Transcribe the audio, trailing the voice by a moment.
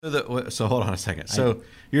So hold on a second. So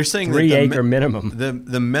you're saying 3 that acre minimum.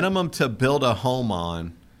 The minimum to build a home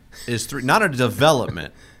on is 3, not a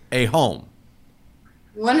development, a home.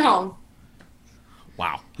 One home.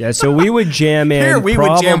 Wow. Yeah, so we would jam in Here we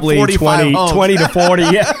would jam probably 45 homes. 20 to 40.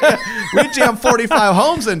 Yeah. We jam 45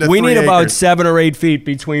 homes into We 3 need acres. about 7 or 8 feet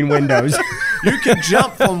between windows. You can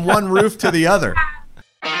jump from one roof to the other.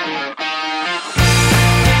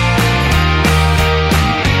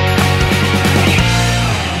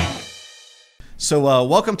 So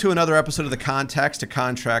welcome to another episode of the Context to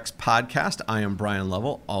Contracts podcast. I am Brian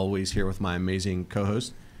Lovell, always here with my amazing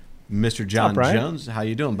co-host, Mr. John Jones. How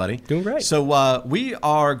you doing, buddy? Doing great. So we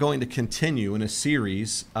are going to continue in a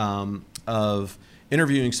series of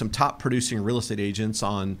interviewing some top producing real estate agents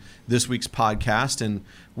on this week's podcast. And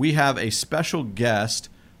we have a special guest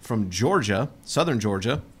from Georgia, Southern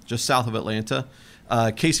Georgia, just south of Atlanta,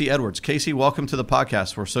 Kacie Edwards. Kacie, welcome to the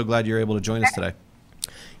podcast. We're so glad you're able to join us today.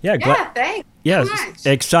 Yeah, Thanks. Yes, so much.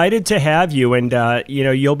 excited to have you. And,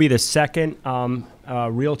 you'll be the second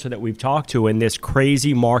realtor that we've talked to in this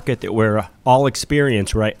crazy market that we're all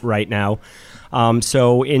experiencing right now.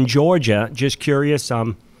 So in Georgia, just curious,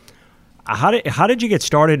 how did you get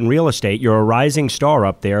started in real estate? You're a rising star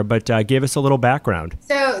up there, but give us a little background.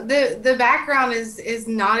 So the background is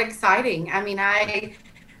not exciting. I mean,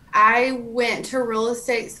 I went to real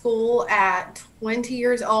estate school at 20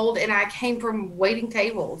 years old, and I came from waiting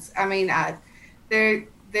tables. I mean,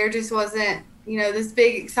 there just wasn't, this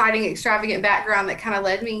big, exciting, extravagant background that kind of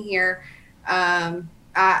led me here.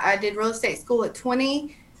 I did real estate school at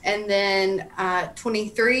 20, and then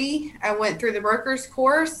 23, I went through the brokerage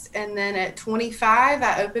course, and then at 25,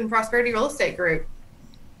 I opened Prosperity Real Estate Group.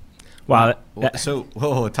 Wow. So,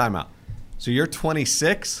 time out. So you're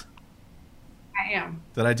 26? I am.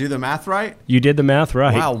 Did I do the math right? You did the math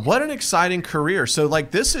right. Wow, what an exciting career. So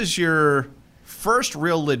this is your first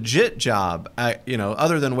real legit job,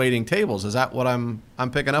 other than waiting tables. Is that what I'm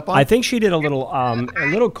picking up on? I think she did a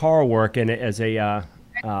little car work in it as a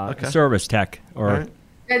service tech. Or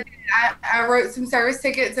right. I wrote some service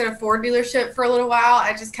tickets at a Ford dealership for a little while.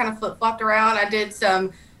 I just kind of flip-flopped around. I did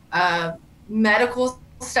some medical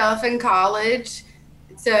stuff in college.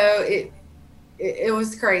 So it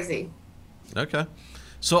was crazy. Okay.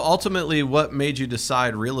 So ultimately, what made you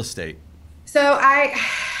decide real estate? So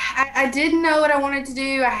I didn't know what I wanted to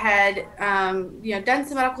do. I had, done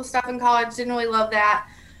some medical stuff in college, didn't really love that.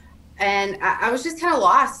 And I was just kind of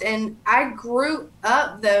lost. And I grew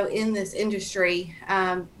up, though, in this industry.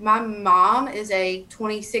 My mom is a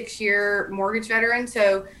 26-year mortgage veteran.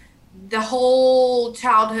 So the whole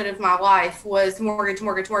childhood of my life was mortgage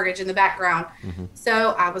in the background. Mm-hmm. So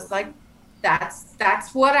I was like,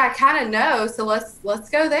 that's what I kind of know. So let's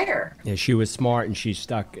go there. Yeah, she was smart, and she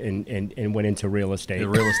stuck and went into real estate. The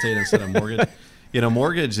real estate instead of mortgage.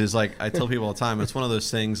 Mortgage is like, I tell people all the time, it's one of those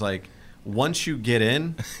things like, once you get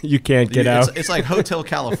in, you can't get out. It's like Hotel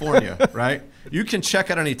California, right? You can check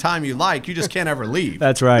out any time you like. You just can't ever leave.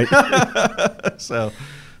 That's right. So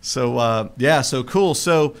cool.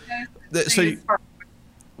 So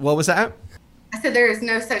what was that? I said there is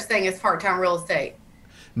no such thing as part-time real estate.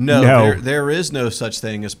 No. There is no such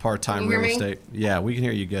thing as part-time real me? estate. Yeah, we can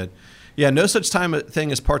hear you good. Yeah, no such thing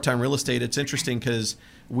as part-time real estate. It's interesting because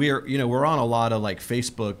we're on a lot of like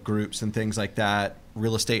Facebook groups and things like that,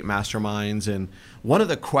 real estate masterminds. And one of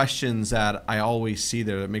the questions that I always see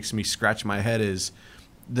there that makes me scratch my head is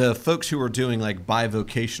the folks who are doing like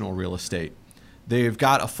bivocational real estate. They've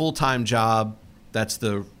got a full-time job. That's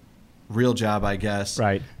the real job, I guess.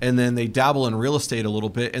 Right. And then they dabble in real estate a little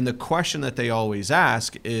bit. And the question that they always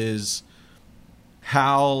ask is,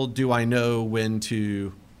 how do I know when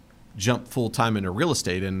to jump full-time into real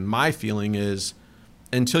estate? And my feeling is,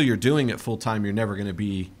 until you're doing it full-time, you're never going to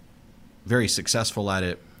be very successful at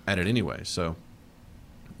it anyway. So,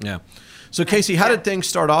 yeah. So, Kacie, how did things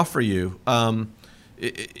start off for you?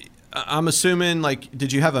 I'm assuming,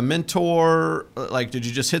 did you have a mentor? Did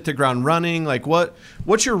you just hit the ground running?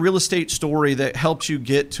 What's your real estate story that helped you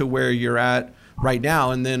get to where you're at right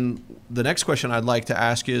now? And then the next question I'd like to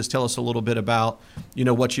ask you is, tell us a little bit about,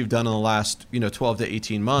 what you've done in the last, 12 to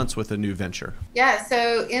 18 months with a new venture. Yeah.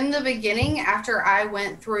 So in the beginning, after I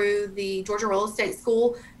went through the Georgia Real Estate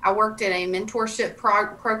School, I worked in a mentorship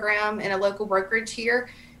program in a local brokerage here.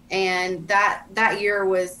 And that year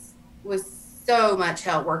was so much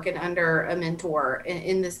help working under a mentor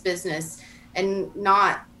in this business, and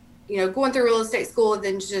not, going through real estate school and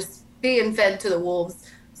then just being fed to the wolves.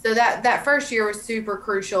 So that first year was super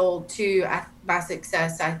crucial to my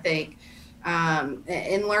success, I think,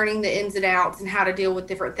 in learning the ins and outs and how to deal with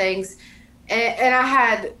different things. And I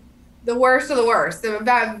had the worst of the worst. So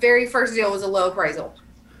my very first deal was a low appraisal.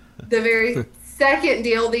 The very second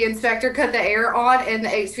deal, the inspector cut the air on and the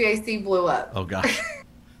HVAC blew up. Oh gosh.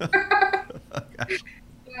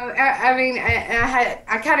 I mean,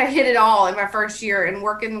 I kind of hit it all in my first year, and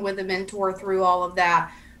working with a mentor through all of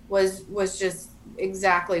that was just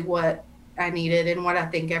exactly what I needed and what I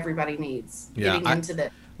think everybody needs getting into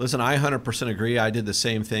this. Listen, I 100% agree. I did the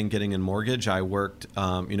same thing getting in mortgage. I worked,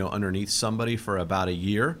 underneath somebody for about a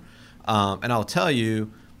year. And I'll tell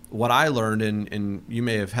you what I learned, and you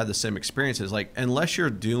may have had the same experiences, like unless you're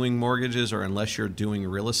doing mortgages or unless you're doing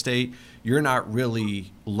real estate, you're not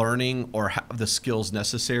really learning or have the skills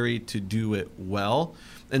necessary to do it well.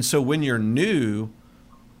 And so when you're new,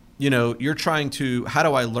 you're trying to, how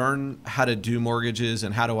do I learn how to do mortgages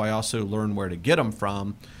and how do I also learn where to get them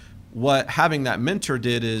from? What having that mentor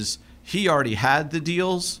did is he already had the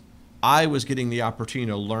deals. I was getting the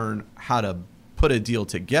opportunity to learn how to put a deal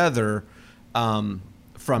together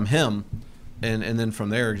from him. And then from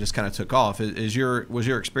there, it just kind of took off. Was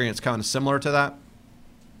your experience kind of similar to that?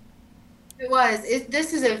 It was.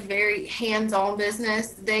 This is a very hands-on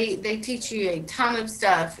business. They teach you a ton of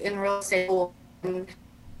stuff in real estate. And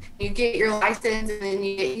you get your license and then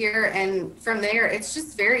you get here, and from there, it's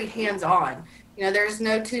just very hands-on. There's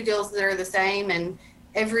no two deals that are the same, and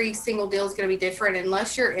every single deal is going to be different.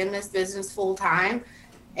 Unless you're in this business full-time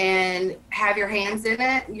and have your hands in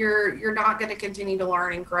it, you're not going to continue to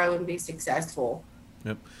learn and grow and be successful.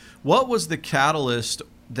 Yep. What was the catalyst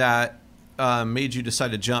that made you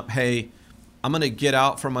decide to jump, hey, I'm going to get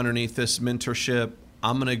out from underneath this mentorship.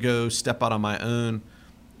 I'm going to go step out on my own.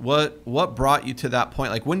 What brought you to that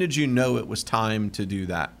point? Like, when did you know it was time to do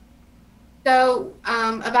that? So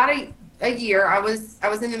about a year, I was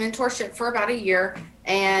in the mentorship for about a year.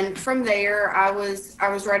 And from there, I was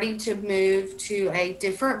ready to move to a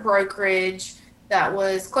different brokerage that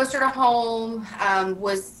was closer to home,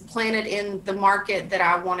 was planted in the market that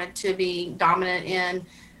I wanted to be dominant in.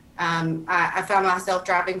 I found myself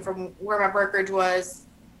driving from where my brokerage was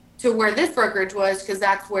to where this brokerage was, because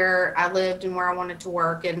that's where I lived and where I wanted to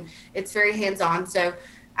work. And it's very hands-on. So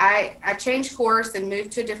I changed course and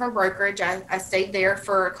moved to a different brokerage. I stayed there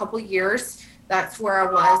for a couple years. That's where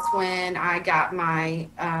I was when I got my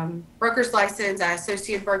broker's license. I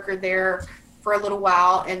associate brokered there for a little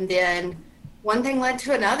while, and then one thing led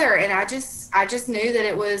to another, and I just knew that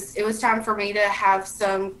it was time for me to have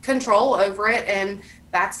some control over it, and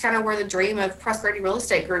that's kind of where the dream of Prosperity Real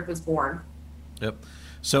Estate Group was born. Yep.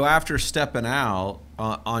 So after stepping out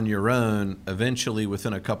on your own, eventually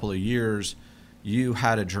within a couple of years, you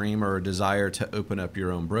had a dream or a desire to open up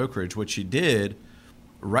your own brokerage, which you did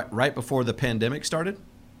right before the pandemic started?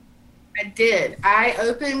 I did. I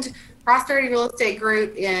opened Prosperity Real Estate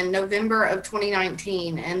Group in November of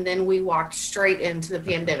 2019, and then we walked straight into the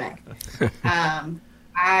pandemic.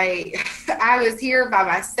 I was here by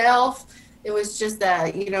myself. It was just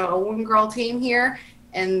a one-girl team here,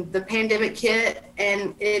 and the pandemic hit,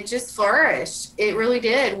 and it just flourished. It really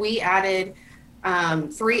did. We added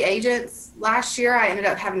 3 agents last year. I ended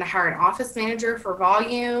up having to hire an office manager for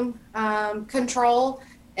volume control,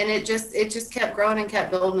 and it just kept growing and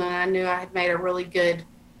kept building, and I knew I had made a really good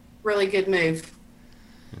move.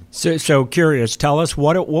 So curious, tell us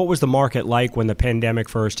what was the market like when the pandemic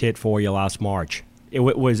first hit for you last March?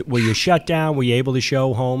 Were you shut down? Were you able to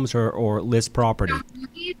show homes or list property?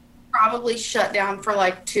 We probably shut down for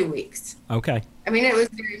like 2 weeks. Okay. I mean, it was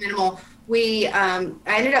very minimal. I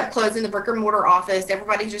ended up closing the brick and mortar office.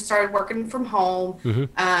 Everybody just started working from home.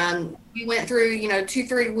 Mm-hmm. We went through,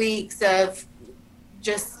 2-3 weeks of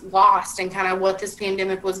just lost and kind of what this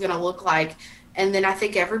pandemic was going to look like. And then I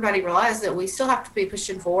think everybody realized that we still have to be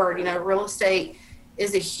pushing forward. Real estate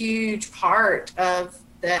is a huge part of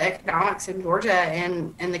the economics in Georgia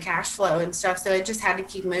and the cash flow and stuff. So it just had to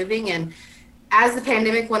keep moving. And as the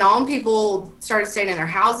pandemic went on, people started staying in their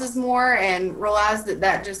houses more and realized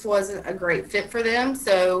that just wasn't a great fit for them.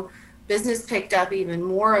 So business picked up even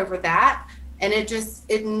more over that. And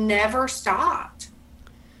it never stopped.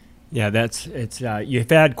 Yeah, you've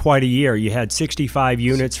had quite a year. You had 65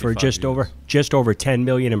 units for just over $10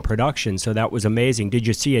 million in production. So that was amazing. Did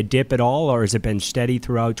you see a dip at all, or has it been steady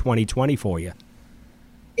throughout 2020 for you?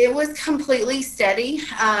 It was completely steady.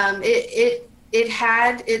 It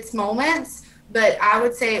had its moments, but I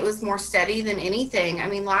would say it was more steady than anything. I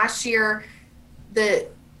mean, last year,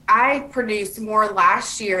 I produced more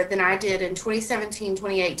last year than I did in 2017,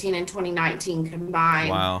 2018, and 2019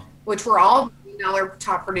 combined. Wow. Which were all $1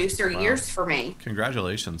 top producer years for me.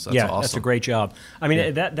 Congratulations. That's awesome. That's a great job. I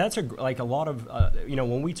mean, that's like a lot of,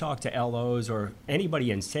 when we talk to LOs or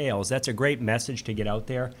anybody in sales, that's a great message to get out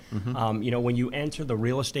there. When you enter the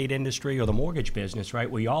real estate industry or the mortgage business, right,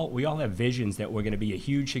 we all have visions that we're going to be a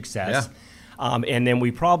huge success. And then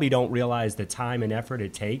we probably don't realize the time and effort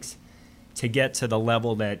it takes to get to the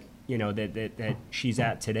level that that she's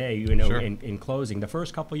at today, in closing. The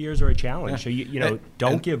first couple of years are a challenge. So,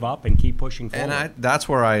 don't give up and keep pushing forward. And that's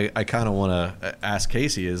where I kind of want to ask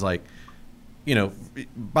Kacie is like,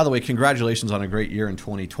 by the way, congratulations on a great year in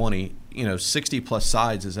 2020. 60 plus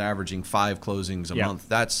sides is averaging 5 closings a month.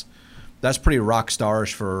 That's pretty rock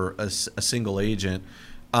starish for a single agent.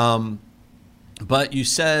 But you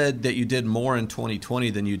said that you did more in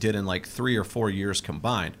 2020 than you did in like 3 or 4 years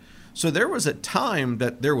combined. So there was a time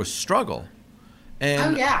that there was struggle.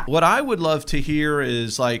 And what I would love to hear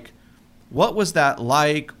is like, what was that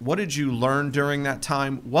like? What did you learn during that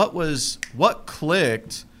time? What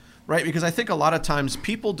clicked, right? Because I think a lot of times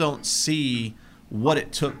people don't see what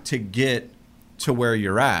it took to get to where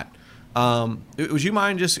you're at. Would you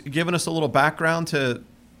mind just giving us a little background to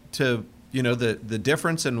the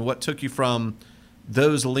difference and what took you from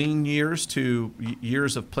those lean years to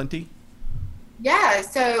years of plenty? Yeah,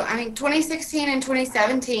 so I mean, 2016 and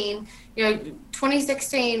 2017,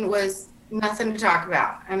 2016 was nothing to talk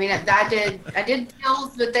about. I mean, I did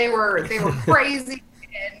deals, but they were crazy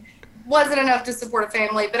and wasn't enough to support a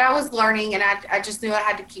family. But I was learning, and I just knew I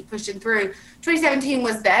had to keep pushing through. 2017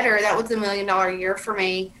 was better. That was $1 million year for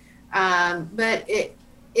me, but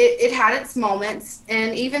it had its moments,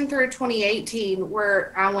 and even through 2018,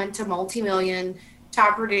 where I went to multi-million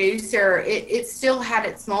top producer, it still had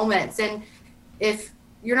its moments. And if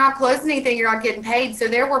you're not closing anything, you're not getting paid. So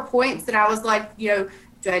there were points that I was like, do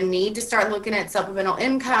I need to start looking at supplemental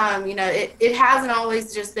income? It hasn't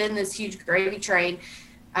always just been this huge gravy train.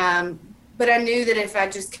 But I knew that if I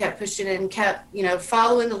just kept pushing and kept,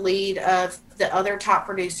 following the lead of the other top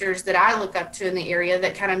producers that I look up to in the area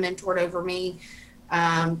that kind of mentored over me,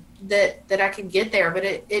 that I could get there. But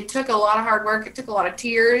it took a lot of hard work. It took a lot of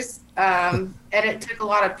tears. And it took a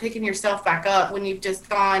lot of picking yourself back up when you've just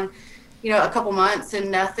gone, a couple months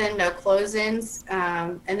and nothing, no closings.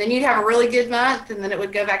 And then you'd have a really good month and then it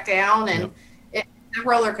would go back down, and it's a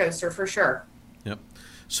roller coaster for sure. Yep.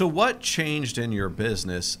 So what changed in your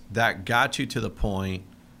business that got you to the point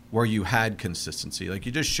where you had consistency? Like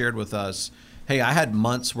you just shared with us, hey, I had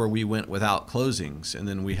months where we went without closings, and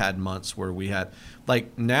then we had months where we had,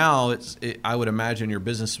 like now I would imagine your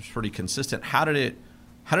business was pretty consistent. How did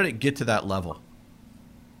it get to that level?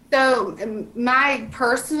 So my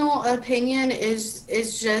personal opinion is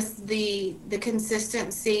just the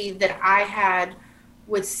consistency that I had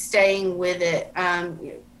with staying with it.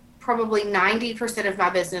 Probably 90% of my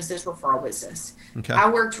business is referral business. Okay. I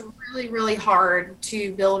worked really, really hard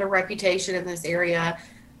to build a reputation in this area.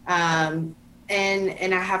 And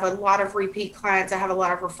I have a lot of repeat clients. I have a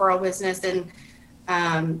lot of referral business, and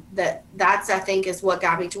that's I think is what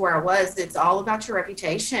got me to where I was. It's all about your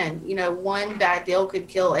reputation. One bad deal could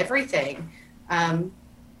kill everything,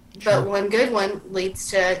 but one good one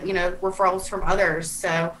leads to referrals from others.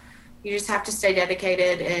 So you just have to stay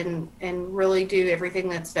dedicated and really do everything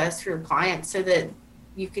that's best for your clients so that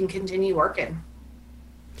you can continue working.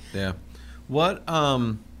 Yeah. What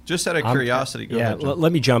just out of curiosity, go ahead, John.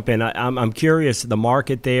 Let me jump in. I'm curious, the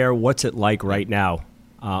market there, what's it like right now?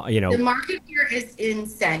 The market here is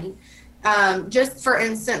insane. Just for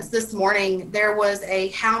instance, this morning, there was a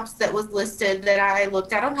house that was listed that I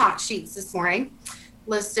looked at on Hot Sheets this morning,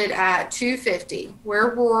 listed at $250.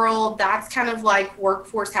 We're rural. That's kind of like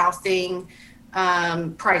workforce housing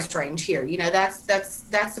price range here. That's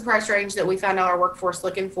the price range that we found our workforce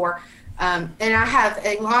looking for. And I have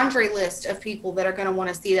a laundry list of people that are going to want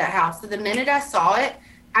to see that house. So the minute I saw it,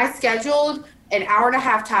 I scheduled an hour and a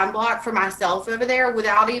half time block for myself over there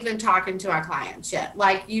without even talking to my clients yet.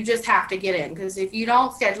 Like, you just have to get in, because if you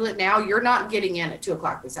don't schedule it now, you're not getting in at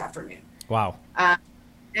 2:00 this afternoon. Wow.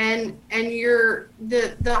 And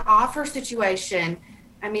the offer situation,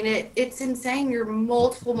 I mean, it's insane. You're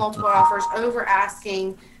multiple offers, over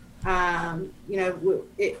asking.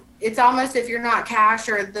 It's almost, if you're not cash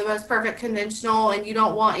or the most perfect conventional and you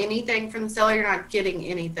don't want anything from the seller, you're not getting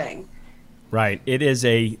anything. Right. It is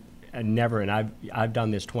a never, and I've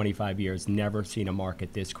done this 25 years, never seen a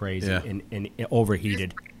market this crazy and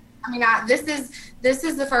overheated. I mean, this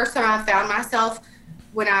is the first time I've found myself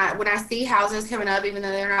when I see houses coming up, even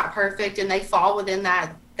though they're not perfect and they fall within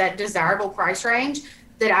that desirable price range,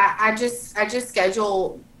 that I just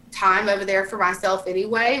schedule time over there for myself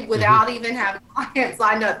anyway, without even having clients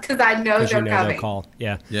lined up, because I know they're coming. They'll call.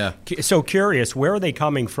 Yeah. Yeah. So curious, where are they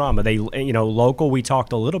coming from? Are they, local? We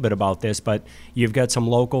talked a little bit about this, but you've got some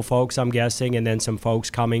local folks, I'm guessing, and then some folks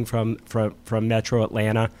coming from Metro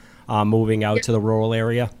Atlanta, moving out to the rural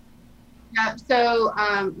area. Yeah. So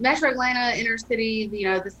Metro Atlanta, inner city,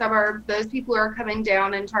 the suburbs, those people are coming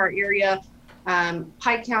down into our area.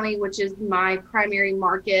 Pike County, which is my primary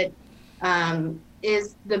market,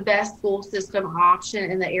 is the best school system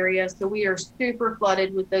option in the area. So we are super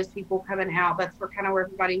flooded with those people coming out. That's where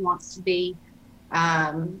everybody wants to be.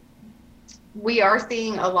 We are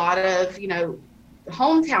seeing a lot of,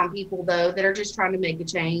 hometown people though, that are just trying to make a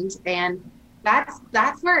change. And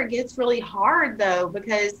that's where it gets really hard though,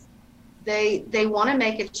 because they want to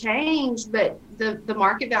make a change, but the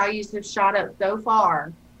market values have shot up so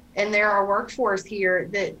far. And there are workforce here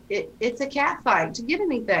that it's a cat fight to get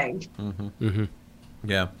anything. Mm-hmm. Mm-hmm.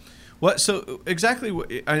 Yeah. So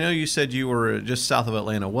exactly, I know you said you were just south of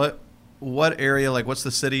Atlanta. What area, what's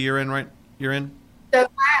the city you're in? So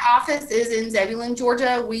my office is in Zebulon,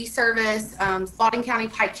 Georgia. We service Spalding County,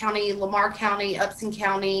 Pike County, Lamar County, Upson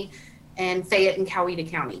County, and Fayette and Coweta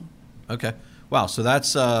County. Okay. Wow. So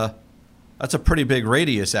that's a pretty big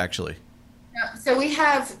radius, actually. So we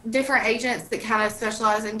have different agents that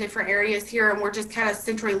specialize in different areas here, and we're just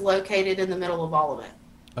centrally located in the middle of all of it.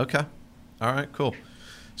 Okay. All right, cool.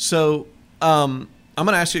 So I'm going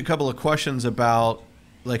to ask you a couple of questions about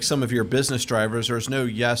some of your business drivers. There's no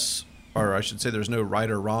yes, or I should say there's no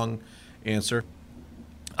right or wrong answer.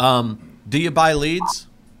 Do you buy leads?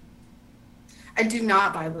 I do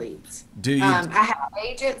not buy leads. Do you? I have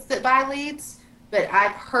agents that buy leads, but I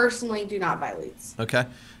personally do not buy leads. Okay.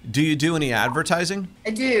 Do you do any advertising? I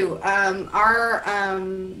do. Our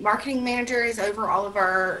marketing manager is over all of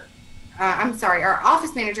our, our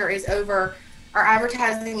office manager is over our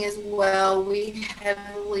advertising as well. We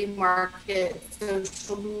heavily market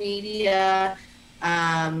social media,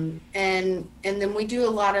 and then we do a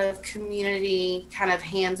lot of community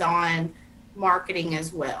hands-on marketing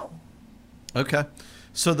as well. Okay.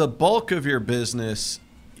 So the bulk of your business,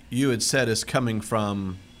 you had said, is coming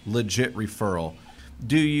from legit referral.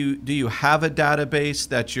 Do you have a database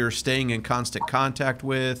that you're staying in constant contact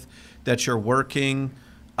with, that you're working?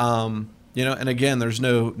 And again, there's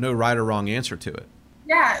no right or wrong answer to it.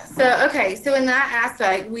 Yeah. So in that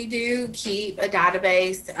aspect, we do keep a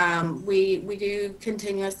database. We do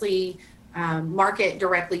continuously market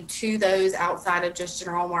directly to those outside of just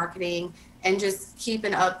general marketing, and just keep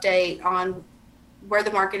an update on where the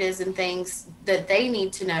market is and things that they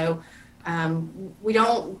need to know. We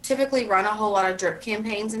don't typically run a whole lot of drip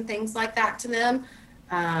campaigns and things like that to them.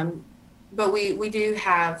 But we do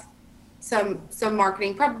have some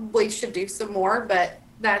marketing, probably should do some more, but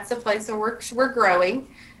that's a place where we're growing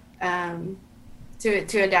to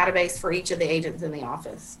a database for each of the agents in the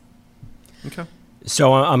office. Okay.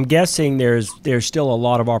 So I'm guessing there's still a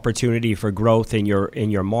lot of opportunity for growth in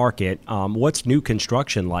your market. What's new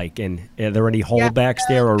construction like, and are there any holdbacks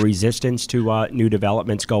there or resistance to new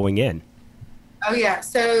developments going in? Oh yeah,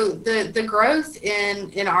 so the growth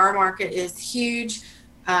in our market is huge.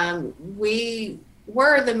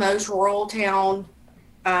 We're the most rural town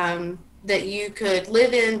that you could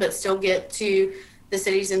live in but still get to the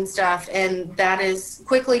cities and stuff, and that is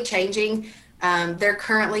quickly changing. They're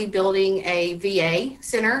currently building a VA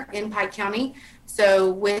center in Pike County.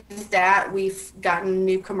 So with that, we've gotten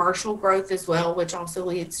new commercial growth as well, which also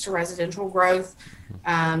leads to residential growth.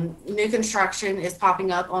 New construction is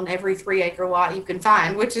popping up on every 3-acre lot you can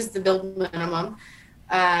find, which is the build minimum.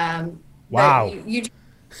 Wow.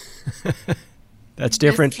 That's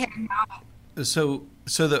different. So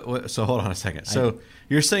hold on a second. So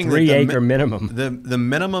you're saying 3-acre minimum. The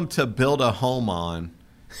minimum to build a home on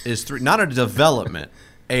is not a development,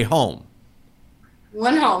 a home.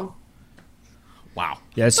 One home. Wow.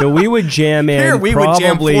 Yeah, so we would jam in Here, we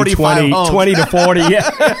probably would jam 20 to 40.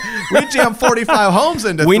 Yeah. We jam 45 homes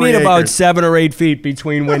into 3 acres. We need about 7 or 8 feet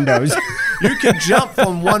between windows. You can jump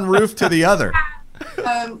from one roof to the other.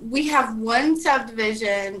 We have one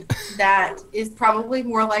subdivision that is probably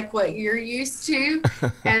more like what you're used to,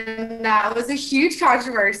 and that was a huge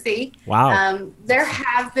controversy. Wow. There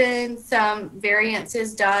have been some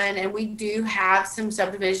variances done, and we do have some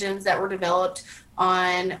subdivisions that were developed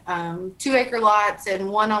on 2-acre lots and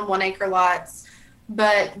 1-on-1-acre lots,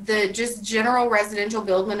 but the just general residential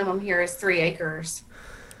build minimum here is 3 acres.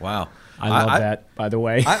 Wow. I love that, by the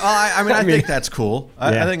way. I think that's cool.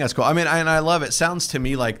 I think that's cool. I mean, I love it. Sounds to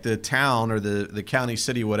me like the town or the county,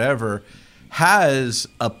 city, whatever, has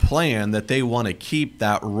a plan that they want to keep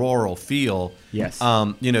that rural feel. Yes.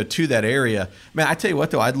 To that area. Man, I tell you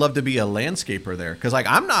what though, I'd love to be a landscaper there because like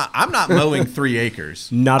I'm not mowing 3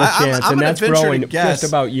 acres. Not a chance, and that's growing just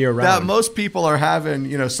about year round. That most people are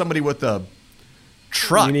having somebody with a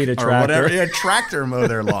truck you need a or tractor. whatever, tractor mow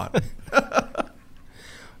their lawn.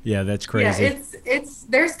 Yeah, that's crazy. Yeah, it's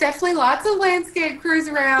there's definitely lots of landscape crews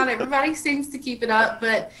around. Everybody seems to keep it up,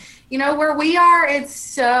 but where we are, it's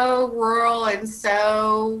so rural and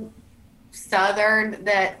so southern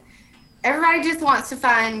that everybody just wants to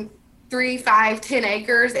find 3, 5, 10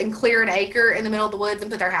 acres and clear an acre in the middle of the woods and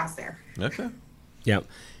put their house there. Okay. Yeah.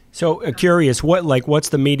 So curious, what's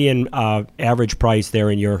the median average price there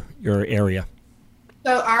in your area?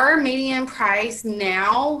 So our median price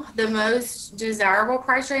now, the most desirable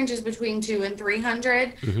price range is between 200 and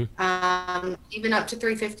 300, even up to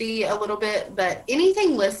 350 a little bit. But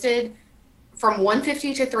anything listed from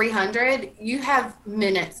 150 to 300, you have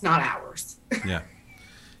minutes, not hours. Yeah.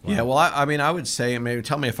 Wow. Yeah. Well, I would say, maybe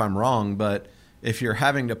tell me if I'm wrong, but if you're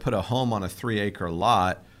having to put a home on a 3-acre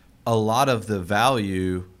lot, a lot of the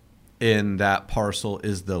value in that parcel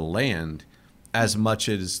is the land as much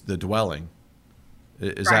as the dwelling.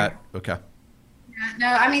 Is right. that okay? Yeah, no,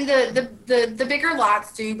 I mean the bigger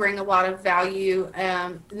lots do bring a lot of value,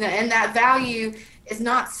 and that value is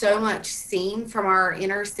not so much seen from our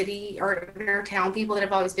inner city or inner town people that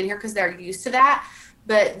have always been here because they're used to that.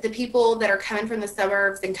 But the people that are coming from the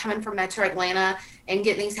suburbs and coming from Metro Atlanta and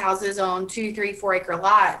getting these houses on 2, 3, 4 acre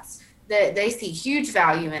lots, that they see huge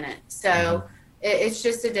value in it. So it's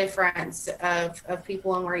just a difference of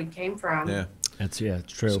people and where you came from. Yeah, it's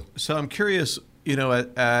true. So I'm curious.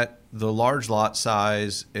 At the large lot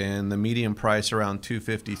size and the median price around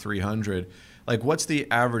 250, 300, like what's the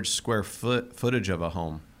average square footage of a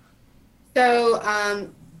home? So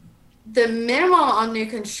the minimum on new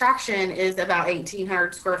construction is about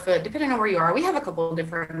 1,800 square foot, depending on where you are. We have a couple of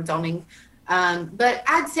different zoning, but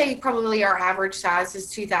I'd say probably our average size is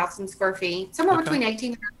 2,000 square feet, somewhere between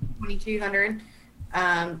 1,800 and 2,200,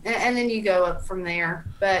 and then you go up from there.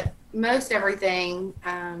 But most everything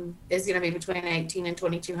is going to be between 1,800 and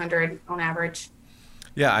 2,200 on average.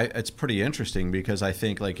 Yeah, it's pretty interesting because I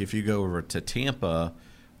think like if you go over to Tampa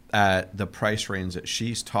at the price range that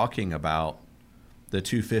she's talking about, the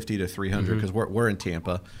 250 to 300, because we're in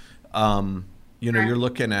Tampa, you're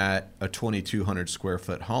looking at a 2,200 square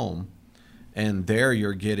foot home, and there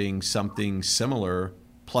you're getting something similar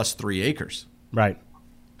plus 3 acres. Right.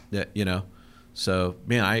 Yeah, So,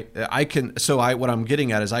 man, what I'm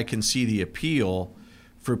getting at is I can see the appeal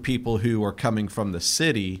for people who are coming from the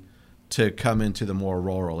city to come into the more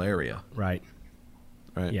rural area. Right.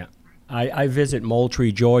 Right. Yeah. I visit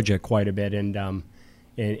Moultrie, Georgia quite a bit, and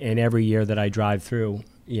every year that I drive through,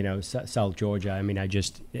 South Georgia, I mean,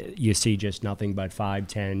 you see just nothing but 5,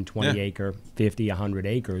 10, 20 acre, 50, 100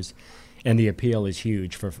 acres. And the appeal is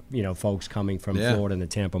huge for folks coming from Florida and the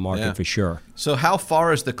Tampa market for sure. So how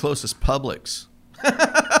far is the closest Publix?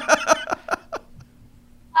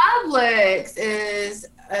 Publix is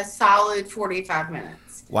a solid 45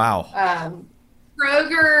 minutes. Wow.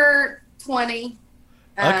 Kroger 20.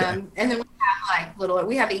 Okay. And then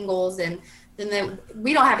we have Ingles, and then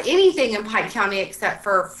we don't have anything in Pike County except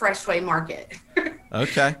for Freshway Market.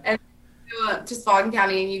 Okay. And go up to Spalding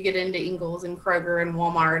County and you get into Ingles and Kroger and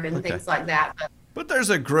Walmart and things like that. But there's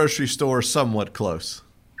a grocery store somewhat close.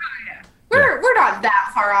 Oh, yeah. We're not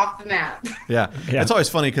that far off the map. Yeah. It's always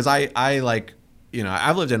funny because I've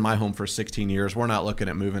lived in my home for 16 years. We're not looking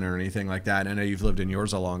at moving or anything like that. I know you've lived in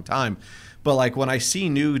yours a long time. But like when I see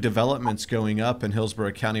new developments going up in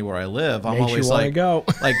Hillsborough County where I live, I'm always like,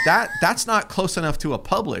 like that's not close enough to a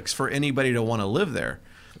Publix for anybody to want to live there.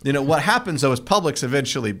 What happens though is Publix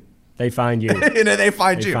eventually they find you. They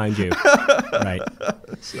find you. Right.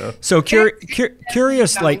 So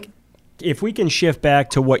curious, like if we can shift back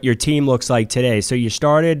to what your team looks like today. So you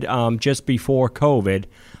started just before COVID.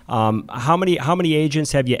 How many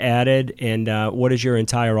agents have you added, and what does your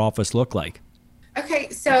entire office look like? Okay,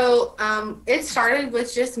 so it started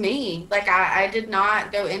with just me. Like I did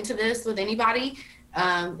not go into this with anybody.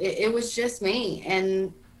 It was just me,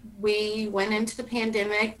 and we went into the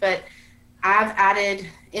pandemic, but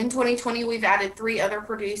in 2020, we've added 3 other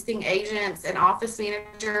producing agents, an office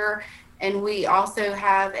manager, and we also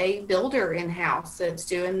have a builder in-house that's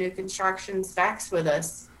doing new construction specs with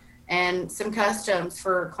us and some customs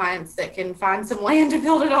for clients that can find some land to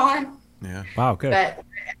build it on. Yeah. Wow, good. But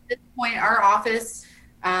at this point, our office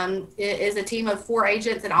is a team of 4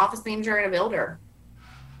 agents, an office manager, and a builder.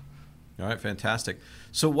 All right, fantastic.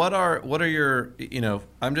 So what are your,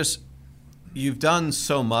 you've done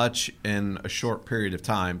so much in a short period of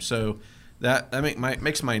time. So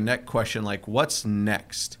makes my next question like, what's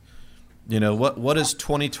next? What does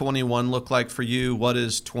 2021 look like for you? What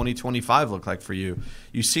does 2025 look like for you?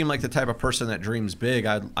 You seem like the type of person that dreams big.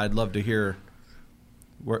 I'd love to hear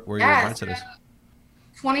where your mindset is.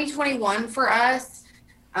 2021 for us,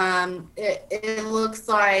 it looks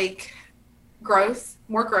like growth,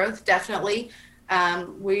 more growth, definitely.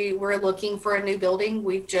 We're looking for a new building.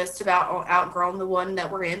 We've just about outgrown the one that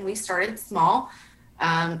we're in. We started small.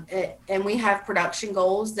 And we have production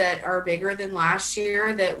goals that are bigger than last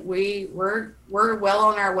year that we're well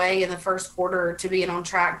on our way in the first quarter to being on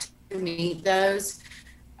track to meet those.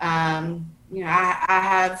 I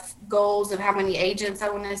have goals of how many agents I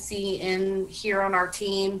want to see in here on our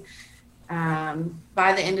team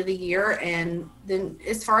by the end of the year. And then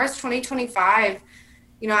as far as 2025,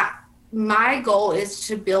 my goal is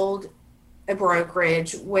to build a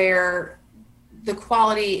brokerage where the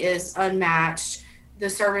quality is unmatched. The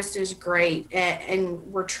service is great, and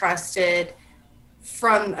we're trusted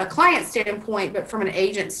from a client standpoint, but from an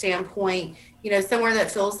agent standpoint, somewhere that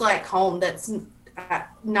feels like home, that's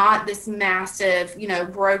not this massive,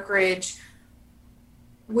 brokerage.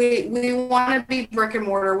 We want to be brick and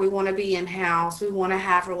mortar. We want to be in-house. We want to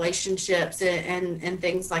have relationships and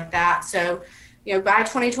things like that. So, by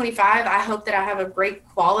 2025, I hope that I have a great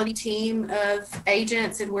quality team of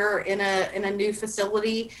agents, and we're in a new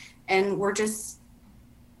facility, and we're just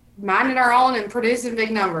minding our own and producing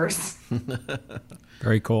big numbers.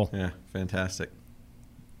 Very cool. Yeah, fantastic.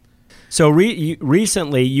 So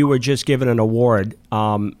recently, you were just given an award,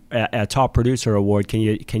 a top producer award. Can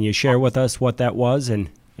you share with us what that was and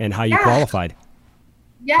how you qualified?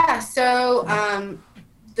 Yeah. So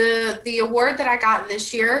the award that I got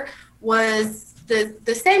this year was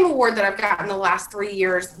the same award that I've gotten the last 3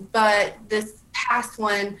 years, but this past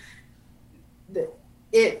one,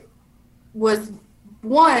 it was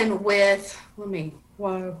one with, I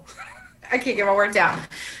can't get my words out.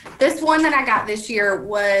 This one that I got this year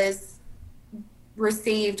was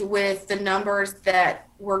received with the numbers that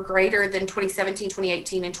were greater than 2017,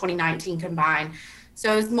 2018, and 2019 combined.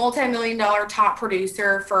 So it's multi-million-dollar top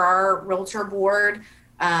producer for our realtor board,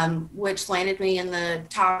 which landed me in the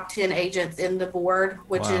top 10 agents in the board,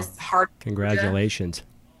 which is hard. Congratulations.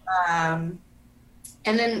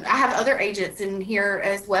 And then I have other agents in here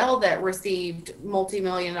as well that received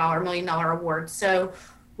multi-million-dollar, million-dollar awards. So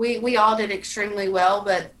we all did extremely well,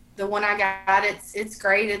 but the one I got, it's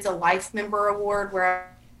great. It's a life member award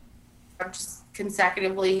where I've just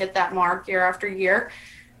consecutively hit that mark year after year.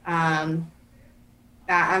 I'm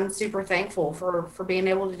super thankful for being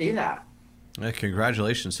able to do that. Yeah,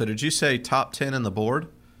 congratulations. So did you say top 10 in the board?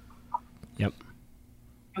 Yep.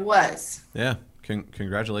 It was. Yeah.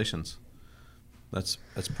 Congratulations. That's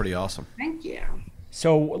pretty awesome. Thank you.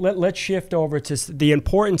 So let's shift over to the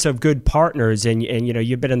importance of good partners. And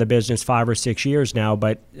you've been in the business 5 or 6 years now,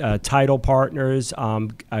 but title partners,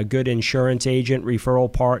 a good insurance agent,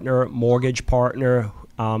 referral partner, mortgage partner.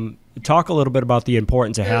 Talk a little bit about the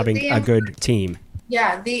importance of having a good team.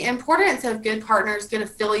 Yeah, the importance of good partners, good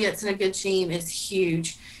affiliates, and a good team is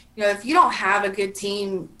huge. If you don't have a good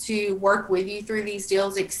team to work with you through these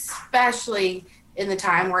deals, especially in the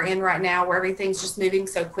time we're in right now where everything's just moving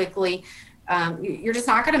so quickly, you're just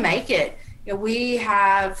not going to make it. We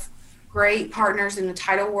have great partners in the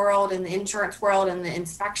title world, in the insurance world, in the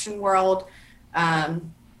inspection world.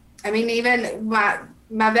 Even my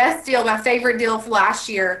best deal, my favorite deal for last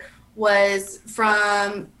year was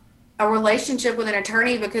from a relationship with an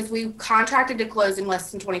attorney because we contracted to close in less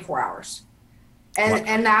than 24 hours.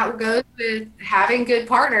 And that goes with having good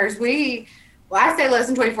partners. I say less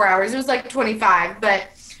than 24 hours. It was like 25, but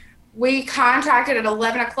we contracted at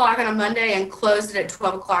 11 o'clock on a Monday and closed it at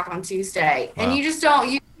 12 o'clock on Tuesday. Wow. And you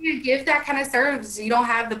can't give that kind of service. You don't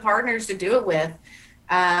have the partners to do it with.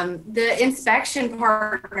 The inspection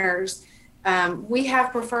partners, we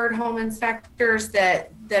have preferred home inspectors that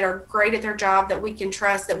are great at their job, that we can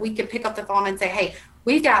trust, that we can pick up the phone and say, hey,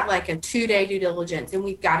 we've got like a 2-day due diligence and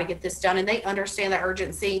we've got to get this done. And they understand the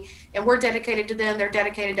urgency, and we're dedicated to them. They're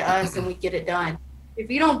dedicated to us, and we get it done. If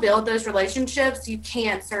you don't build those relationships, you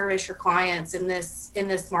can't service your clients in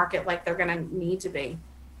this market like they're going to need to be.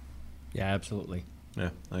 Yeah, absolutely.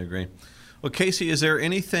 Yeah, I agree. Well, Kacie, is there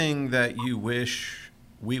anything that you wish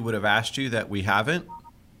we would have asked you that we haven't?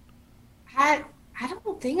 I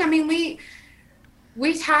don't think.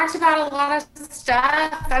 We talked about a lot of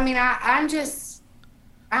stuff.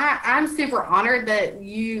 I'm super honored that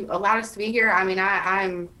you allowed us to be here.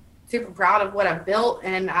 I'm super proud of what I've built,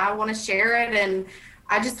 and I want to share it. And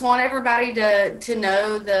I just want everybody to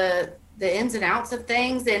know the ins and outs of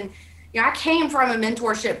things. And I came from a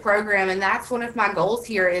mentorship program, and that's one of my goals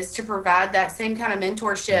here is to provide that same kind of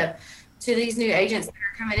mentorship to these new agents that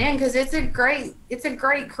are coming in, because it's a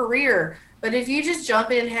great career. But if you just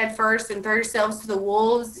jump in head first and throw yourselves to the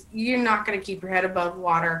wolves, you're not going to keep your head above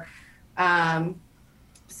water.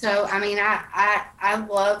 So, I mean, I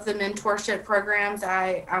love the mentorship programs.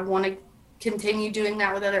 I want to continue doing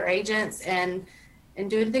that with other agents, and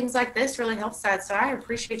doing things like this really helps that. So I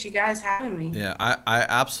appreciate you guys having me. Yeah, I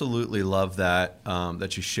absolutely love that,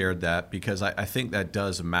 that you shared that, because I think that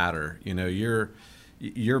does matter. You know,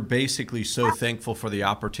 you're basically so thankful for the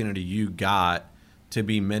opportunity you got to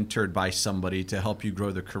be mentored by somebody to help you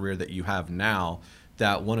grow the career that you have now,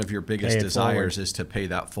 that one of your biggest desires is to pay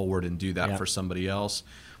that forward and do that for somebody else.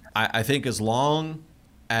 I think as long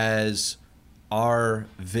as our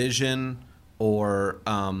vision or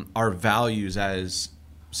our values as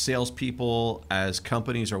salespeople, as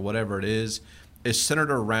companies, or whatever it is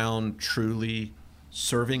centered around truly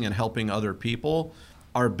serving and helping other people,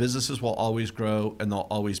 our businesses will always grow and they'll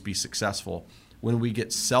always be successful. When we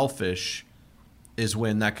get selfish is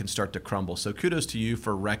when that can start to crumble. So kudos to you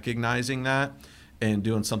for recognizing that and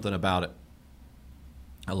doing something about it.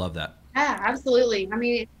 I love that. Yeah, absolutely. I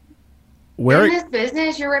mean, in this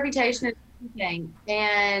business, your reputation is everything,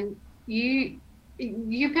 and you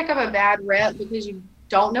pick up a bad rep because you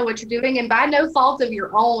don't know what you're doing, and by no fault of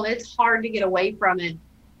your own, it's hard to get away from it.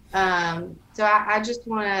 So I just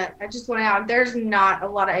want to out. There's not a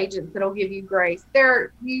lot of agents that'll give you grace.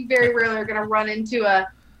 You very rarely are going to run into a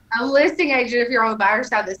listing agent if you're on the buyer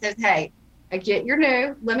side that says, "Hey, I get you're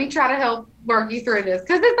new. Let me try to help work you through this,"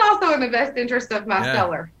 because it's also in the best interest of my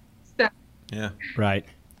seller. So. Yeah. Right.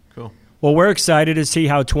 Cool. Well, we're excited to see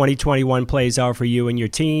how 2021 plays out for you and your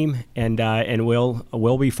team, and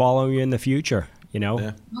we'll be following you in the future. You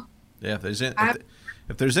know. Yeah.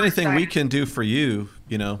 If there's anything we can do for you,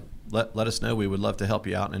 you know, let us know. We would love to help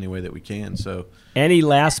you out in any way that we can. So, any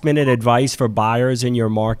last minute advice for buyers in your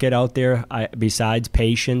market out there besides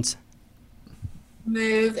patience?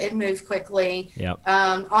 Move quickly. Yep.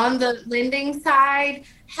 On the lending side,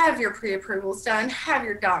 have your pre-approvals done, have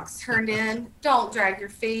your docs turned in. Don't drag your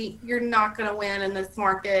feet. You're not going to win in this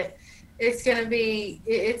market.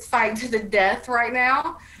 It's fighting to the death right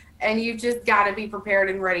now, and you've just got to be prepared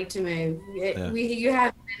and ready to move. You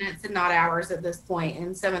have minutes and not hours at this point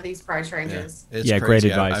in some of these price ranges. It's crazy. Great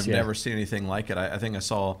advice. I've never seen anything like it. I think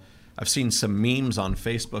I've seen some memes on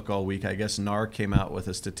Facebook all week. I guess NAR came out with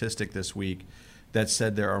a statistic this week that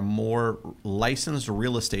said there are more licensed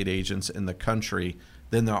real estate agents in the country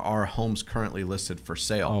than there are homes currently listed for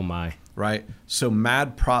sale. Oh my. Right? So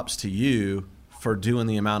mad props to you for doing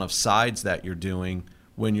the amount of sides that you're doing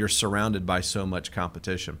when you're surrounded by so much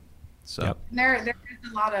competition. So there is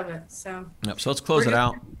a lot of it. So let's close it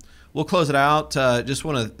out. We'll close it out. Just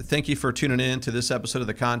want to thank you for tuning in to this episode of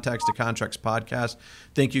the Contacts to Contracts podcast.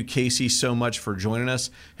 Thank you, Kacie, so much for joining us.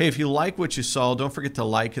 Hey, if you like what you saw, don't forget to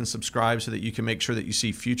like and subscribe so that you can make sure that you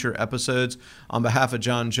see future episodes. On behalf of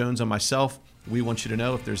John Jones and myself, we want you to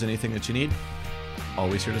know if there's anything that you need,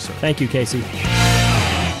 always here to serve. Thank you, Kacie.